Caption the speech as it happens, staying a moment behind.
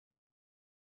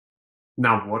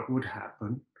Now, what would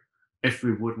happen if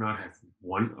we would not have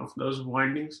one of those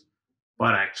windings,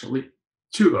 but actually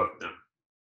two of them?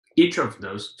 Each of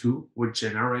those two would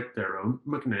generate their own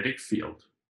magnetic field,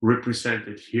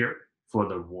 represented here for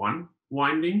the one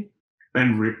winding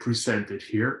and represented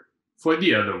here for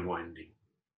the other winding.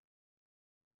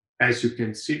 As you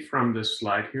can see from the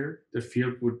slide here, the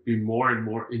field would be more and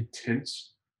more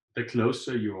intense the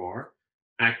closer you are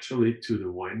actually to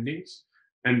the windings,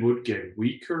 and would get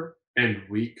weaker and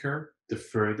weaker the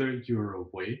further you're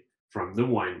away from the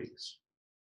windings.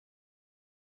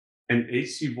 An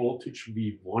AC voltage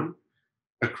V1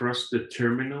 across the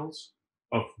terminals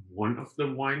of one of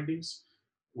the windings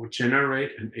will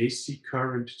generate an AC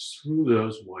current through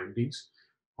those windings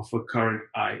of a current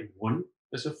I1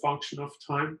 as a function of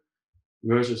time,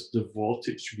 versus the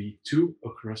voltage V2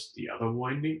 across the other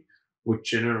winding would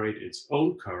generate its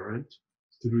own current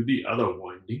through the other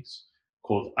windings,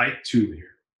 called I2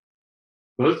 here.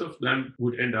 Both of them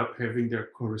would end up having their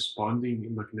corresponding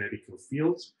magnetic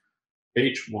fields,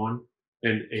 H1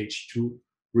 and H2,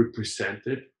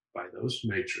 represented by those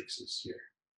matrices here.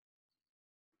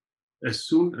 As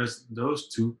soon as those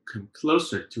two come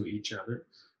closer to each other,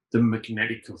 the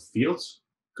magnetic fields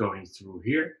going through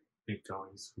here and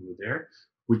going through there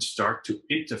would start to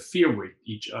interfere with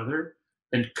each other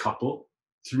and couple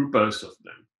through both of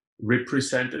them,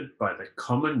 represented by the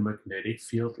common magnetic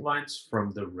field lines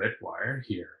from the red wire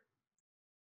here.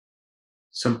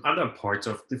 Some other parts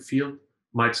of the field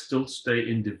might still stay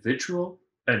individual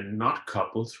and not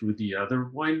couple through the other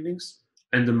windings,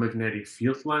 and the magnetic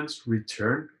field lines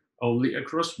return only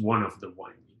across one of the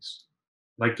windings,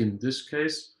 like in this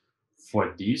case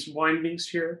for these windings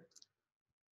here,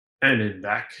 and in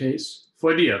that case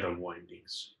for the other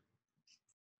windings.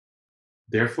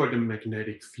 Therefore, the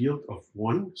magnetic field of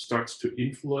one starts to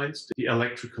influence the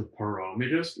electrical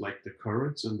parameters like the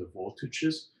currents and the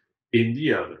voltages in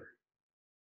the other.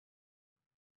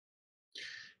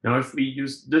 Now, if we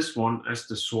use this one as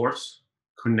the source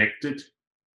connected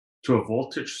to a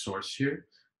voltage source here,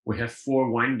 we have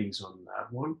four windings on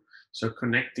that one. So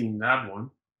connecting that one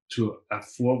to a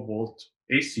 4-volt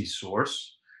AC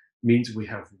source means we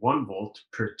have 1 volt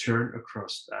per turn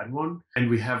across that one. And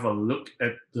we have a look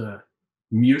at the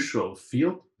mutual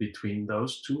field between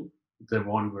those two, the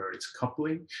one where it's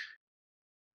coupling.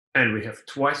 And we have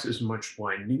twice as much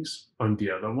windings on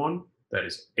the other one. That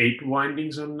is 8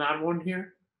 windings on that one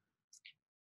here.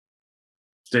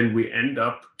 Then we end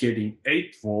up getting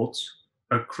 8 volts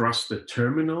across the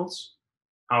terminals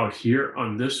out here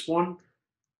on this one,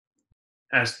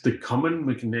 as the common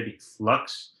magnetic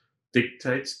flux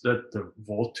dictates that the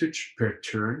voltage per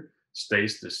turn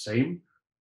stays the same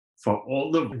for all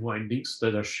the windings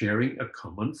that are sharing a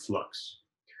common flux.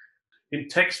 In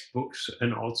textbooks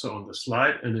and also on the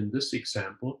slide and in this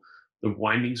example, the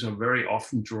windings are very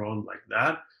often drawn like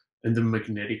that, and the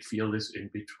magnetic field is in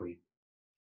between.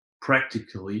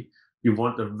 Practically, you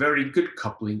want a very good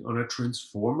coupling on a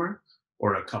transformer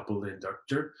or a coupled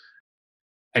inductor,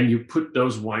 and you put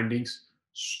those windings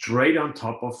straight on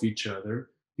top of each other.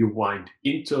 You wind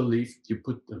interleaved, you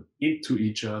put them into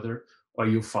each other, or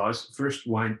you first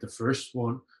wind the first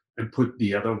one and put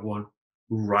the other one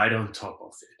right on top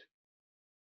of it.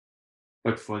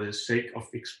 But for the sake of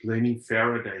explaining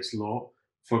Faraday's law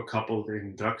for coupled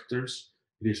inductors,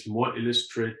 it is more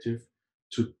illustrative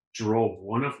to draw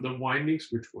one of the windings,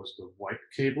 which was the white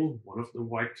cable, one of the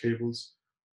white cables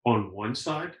on one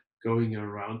side going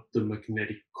around the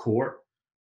magnetic core,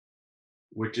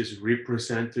 which is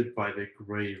represented by the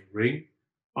gray ring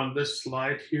on this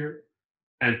slide here,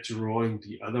 and drawing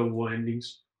the other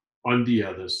windings on the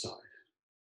other side.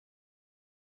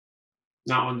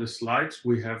 Now on the slides,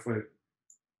 we have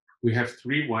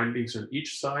 3 windings on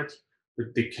each side.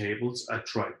 With the cables, I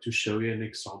tried to show you an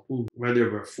example where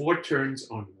there were 4 turns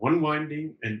on one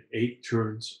winding and 8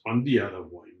 turns on the other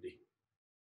winding.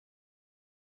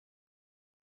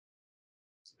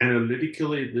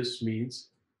 Analytically, this means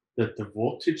that the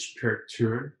voltage per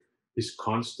turn is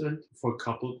constant for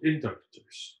coupled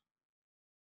inductors.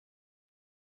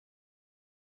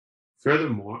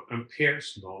 Furthermore,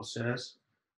 Amperes' law says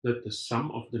that the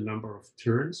sum of the number of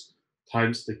turns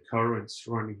times the currents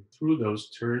running through those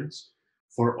turns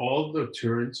for all the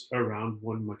turns around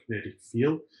one magnetic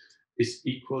field is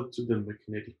equal to the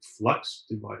magnetic flux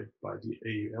divided by the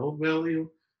AUL value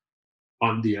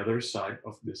on the other side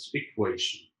of this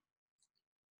equation.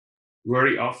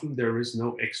 Very often there is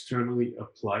no externally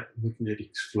applied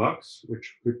magnetic flux,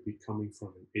 which could be coming from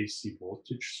an AC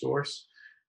voltage source,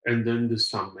 and then the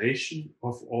summation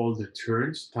of all the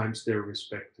turns times their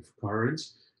respective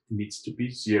currents needs to be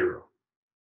 0.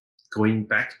 Going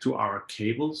back to our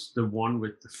cables, the one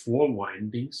with the 4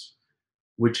 windings,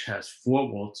 which has 4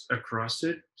 volts across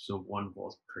it, so 1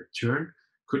 volt per turn,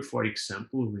 could, for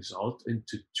example, result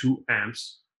into 2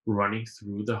 amps running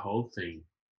through the whole thing.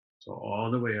 So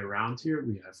all the way around here,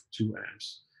 we have 2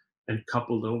 amps. And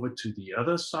coupled over to the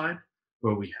other side,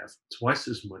 where we have twice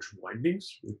as much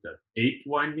windings, we've got 8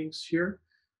 windings here,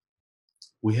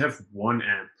 we have 1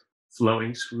 amp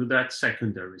flowing through that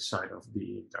secondary side of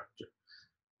the inductor.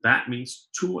 That means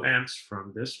 2 amps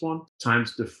from this one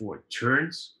times the 4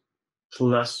 turns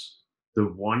plus the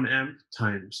 1 amp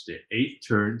times the 8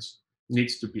 turns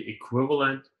needs to be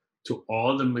equivalent to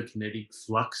all the magnetic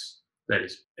flux that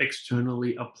is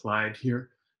externally applied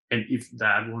here. And if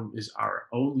that one is our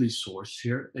only source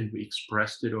here, and we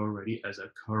expressed it already as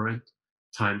a current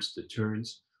times the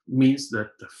turns, means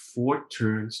that the 4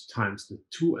 turns times the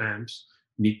 2 amps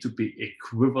need to be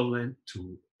equivalent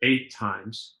to 8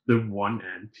 times the 1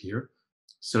 amp here.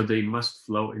 So they must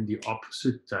flow in the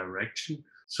opposite direction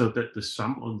so that the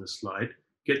sum on the slide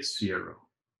gets 0.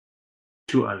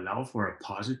 To allow for a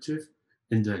positive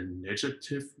in the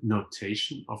negative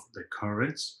notation of the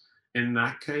currents, in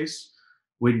that case,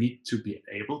 we need to be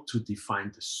able to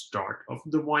define the start of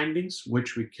the windings,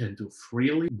 which we can do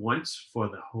freely once for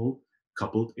the whole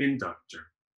coupled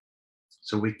inductor.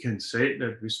 So we can say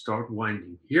that we start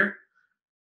winding here,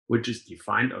 which is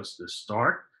defined as the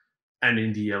start, and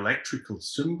in the electrical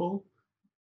symbol,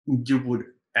 you would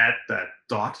add that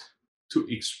dot to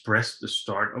express the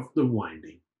start of the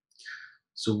winding.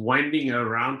 So winding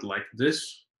around like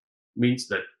this means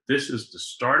that this is the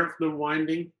start of the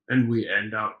winding, and we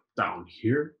end up down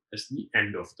here as the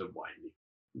end of the winding.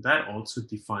 That also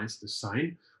defines the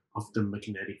sign of the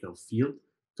magnetical field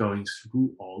going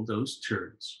through all those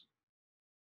turns.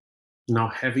 Now,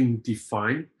 having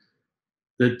defined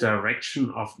the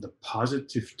direction of the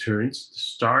positive turns, the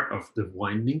start of the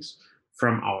windings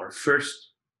from our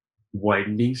first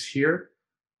windings here,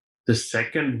 the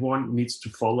second one needs to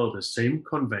follow the same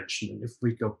convention. And if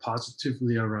we go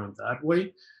positively around that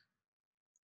way,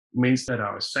 means that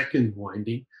our second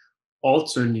winding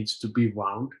also needs to be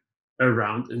wound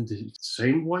around in the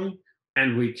same way.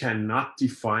 And we cannot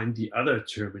define the other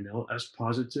terminal as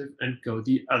positive and go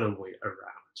the other way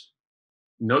around.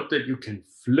 Note that you can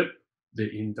flip the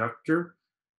inductor,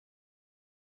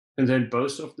 and then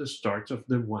both of the starts of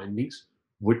the windings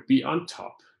would be on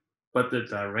top. But the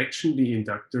direction the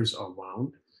inductors are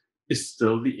wound is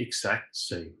still the exact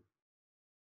same.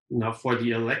 Now, for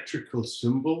the electrical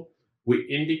symbol, we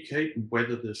indicate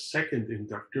whether the second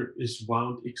inductor is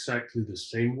wound exactly the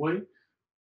same way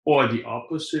or the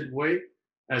opposite way,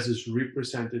 as is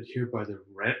represented here by the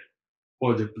red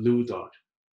or the blue dot.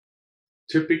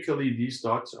 Typically, these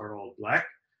dots are all black,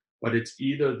 but it's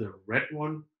either the red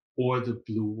one or the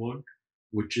blue one,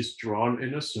 which is drawn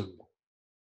in a symbol.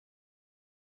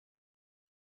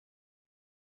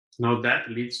 Now that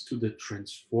leads to the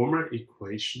transformer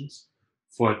equations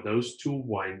for those 2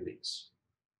 windings.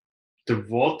 The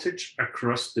voltage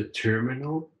across the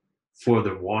terminal for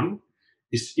the one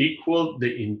is equal the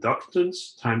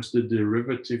inductance times the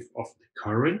derivative of the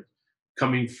current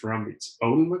coming from its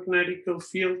own magnetical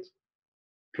field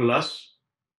plus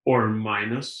or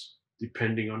minus,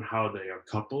 depending on how they are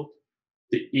coupled,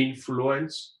 the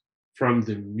influence from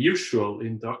the mutual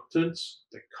inductance,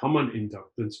 the common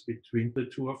inductance between the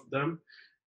two of them,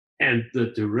 and the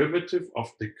derivative of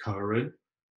the current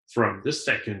from the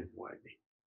second winding.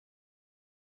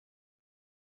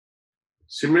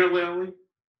 Similarly,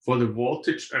 for the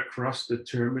voltage across the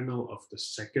terminal of the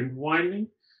second winding,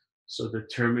 so the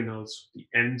terminals, the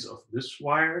ends of this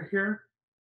wire here,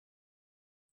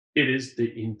 it is the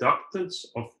inductance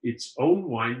of its own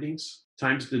windings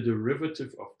times the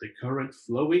derivative of the current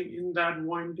flowing in that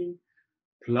winding,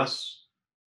 plus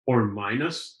or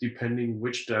minus, depending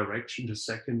which direction the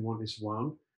second one is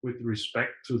wound, with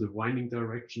respect to the winding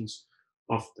directions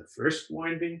of the first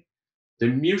winding, the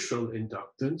mutual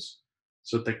inductance,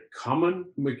 so the common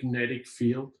magnetic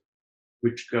field,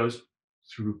 which goes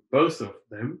through both of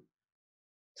them,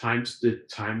 times the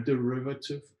time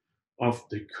derivative of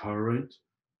the current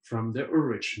from the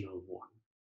original one.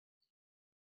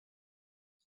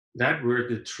 That were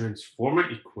the transformer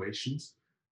equations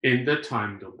in the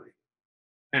time domain.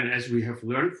 And as we have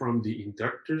learned from the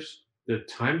inductors, the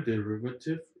time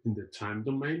derivative in the time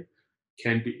domain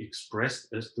can be expressed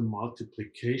as the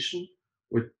multiplication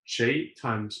with j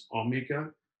times omega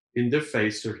in the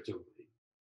phasor domain.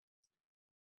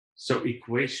 So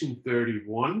equation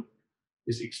 31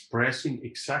 is expressing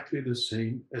exactly the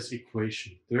same as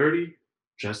equation 30,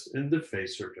 just in the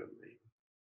phasor domain.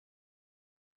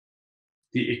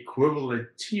 The equivalent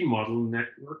T-model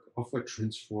network of a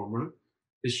transformer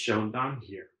is shown down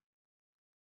here.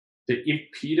 The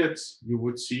impedance you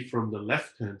would see from the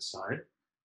left-hand side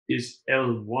is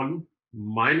L1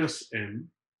 minus M,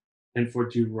 and for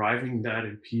deriving that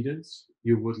impedance,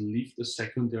 you would leave the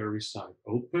secondary side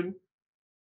open.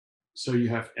 So you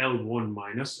have L1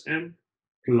 minus M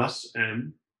plus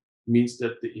M means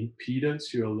that the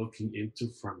impedance you are looking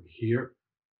into from here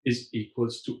is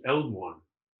equals to L1,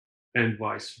 and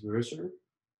vice versa.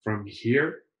 From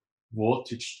here,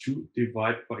 voltage 2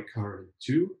 divided by current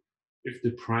 2, if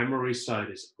the primary side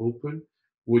is open,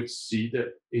 would see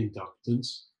the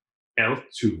inductance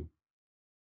L2.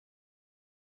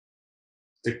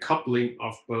 The coupling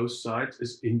of both sides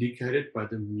is indicated by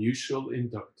the mutual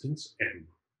inductance M.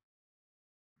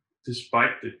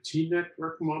 Despite the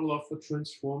T-network model of a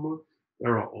transformer,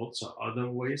 there are also other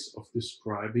ways of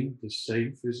describing the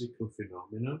same physical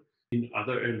phenomena in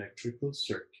other electrical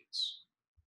circuits.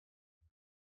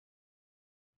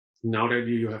 Now that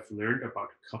you have learned about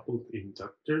coupled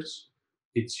inductors,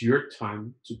 it's your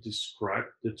time to describe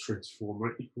the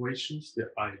transformer equations, the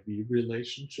IV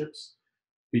relationships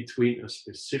between a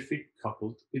specific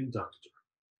coupled inductor.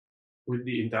 With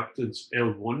the inductance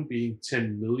L1 being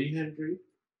 10 millihenry,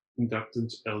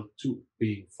 inductance L2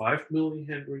 being 5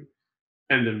 millihenry,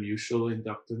 and the mutual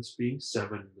inductance being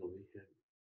 7 millihenry.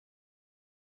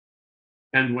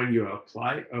 And when you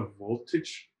apply a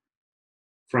voltage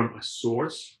from a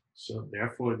source, so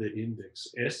therefore the index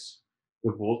S,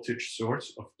 the voltage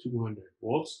source of 200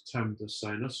 volts times the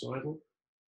sinusoidal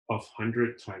of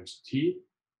 100 times T,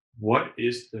 what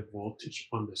is the voltage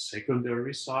on the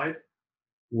secondary side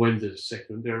when the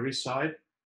secondary side,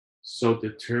 so the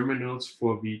terminals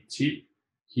for VT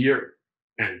here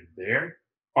and there,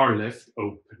 are left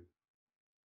open.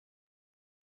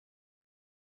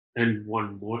 And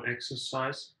one more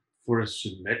exercise for a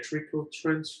symmetrical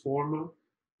transformer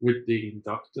with the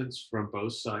inductance from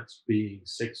both sides being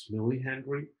 6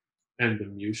 millihenry and the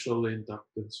mutual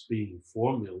inductance being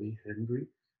 4 millihenry.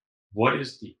 What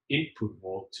is the input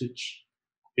voltage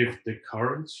if the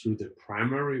current through the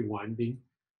primary winding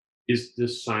is the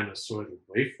sinusoidal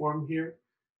waveform here,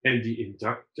 and the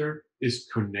inductor is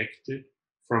connected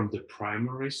from the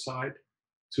primary side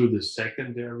to the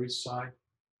secondary side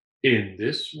in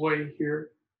this way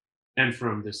here, and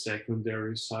from the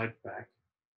secondary side back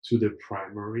to the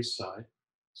primary side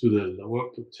to the lower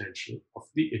potential of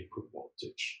the input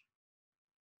voltage.